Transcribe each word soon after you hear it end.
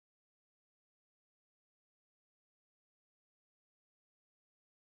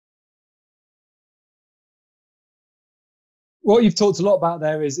what you've talked a lot about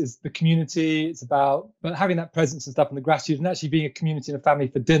there is the community. It's about but having that presence and stuff and the gratitude and actually being a community and a family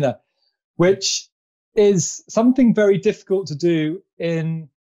for dinner, which is something very difficult to do in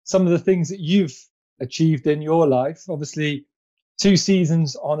some of the things that you've achieved in your life. Obviously, 2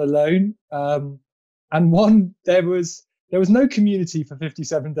 seasons on alone, and one there was no community for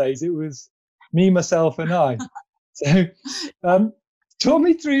 57 days. It was me, myself, and I. So, talk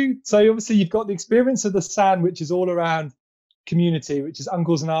me through. So obviously, you've got the experience of the San, which is all around community, which is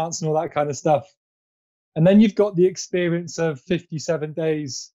uncles and aunts and all that kind of stuff, and then you've got the experience of 57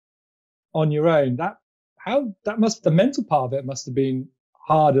 days on your own. The mental part of it must have been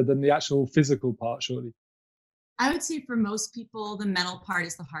harder than the actual physical part, surely. I would say for most people, the mental part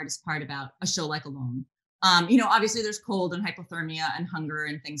is the hardest part about a show like Alone. Obviously there's cold and hypothermia and hunger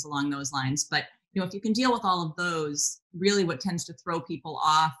and things along those lines. But, if you can deal with all of those, really what tends to throw people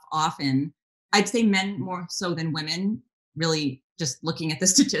off often, I'd say men more so than women, really just looking at the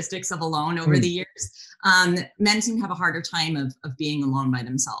statistics of Alone over the years, men seem to have a harder time of being alone by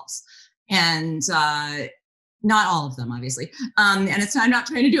themselves. And not all of them, obviously. And I'm not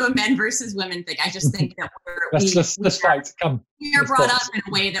trying to do a men versus women thing. I just think that we are brought up in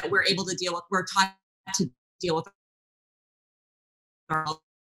a way that we're able to deal with. We're taught to deal with our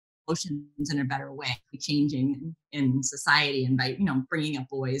emotions in a better way, changing in society, and by bringing up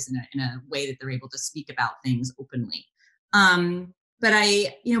boys in a way that they're able to speak about things openly. But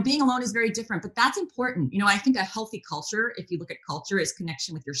being alone is very different. But that's important. I think a healthy culture, if you look at culture, is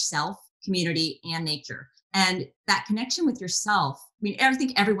connection with yourself, community, and nature. And that connection with yourself, I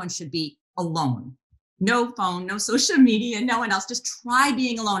think everyone should be alone. No phone, no social media, no one else. Just try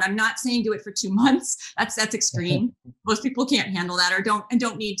being alone. I'm not saying do it for 2 months. That's extreme. Most people can't handle that or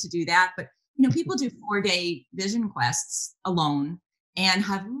don't need to do that. But people do 4-day vision quests alone and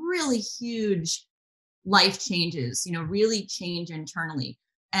have really huge life changes, really change internally.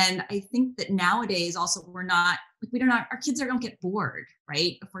 And I think that nowadays also our kids don't get bored,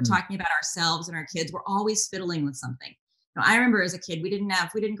 right? If we're talking about ourselves and our kids, we're always fiddling with something. I remember as a kid, we didn't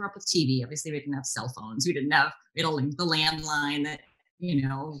grow up with TV. Obviously, we didn't have cell phones. We had the landline that, we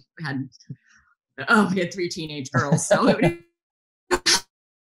had 3 teenage girls. So it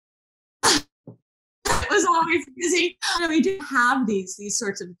was always busy. We didn't have these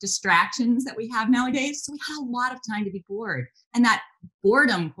sorts of distractions that we have nowadays. So we had a lot of time to be bored. And that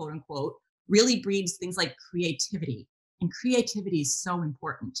boredom, quote unquote, really breeds things like creativity. And creativity is so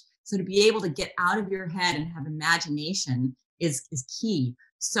important. So to be able to get out of your head and have imagination is key.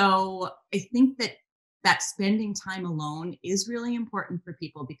 So I think that spending time alone is really important for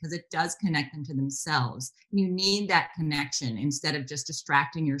people because it does connect them to themselves. You need that connection instead of just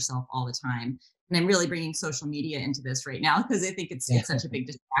distracting yourself all the time. And I'm really bringing social media into this right now because I think it's such a big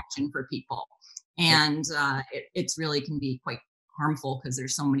distraction for people. And it's really can be quite harmful because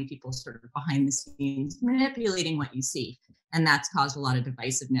there's so many people sort of behind the scenes manipulating what you see. And that's caused a lot of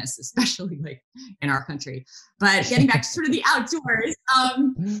divisiveness, especially like in our country. But getting back to sort of the outdoors,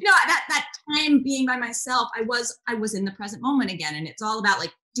 that time being by myself, I was in the present moment again. And it's all about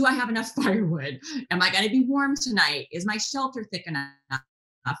like, do I have enough firewood? Am I going to be warm tonight? Is my shelter thick enough?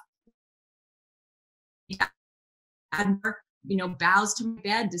 Add more, boughs to my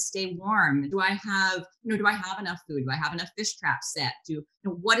bed to stay warm. Do I have enough food? Do I have enough fish traps set?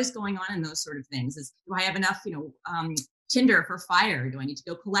 What is going on in those sort of things? Do I have enough, tinder for fire? Do I need to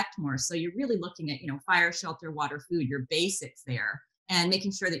go collect more? So you're really looking at, fire, shelter, water, food, your basics there, and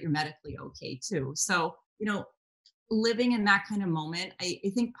making sure that you're medically okay too. So, living in that kind of moment, I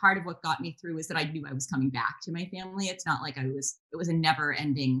think part of what got me through is that I knew I was coming back to my family. It's not like it was a never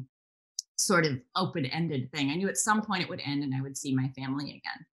ending sort of open-ended thing. I knew at some point it would end and I would see my family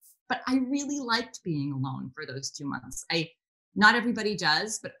again. But I really liked being alone for those 2 months. Not everybody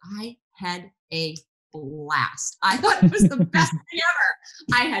does, but I had a blast. I thought it was the best thing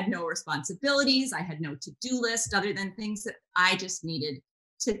ever. I had no responsibilities. I had no to-do list other than things that I just needed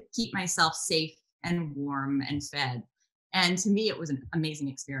to keep myself safe and warm and fed. And to me, it was an amazing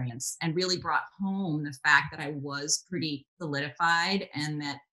experience and really brought home the fact that I was pretty solidified and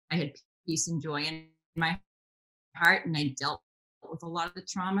that I had peace and joy in my heart. And I dealt with a lot of the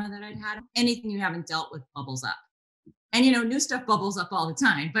trauma that I'd had. Anything you haven't dealt with bubbles up. And, new stuff bubbles up all the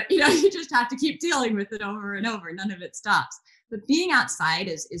time, but, you just have to keep dealing with it over and over. None of it stops. But being outside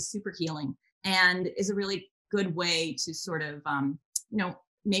is super healing and is a really good way to sort of,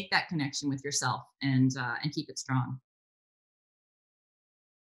 make that connection with yourself and keep it strong.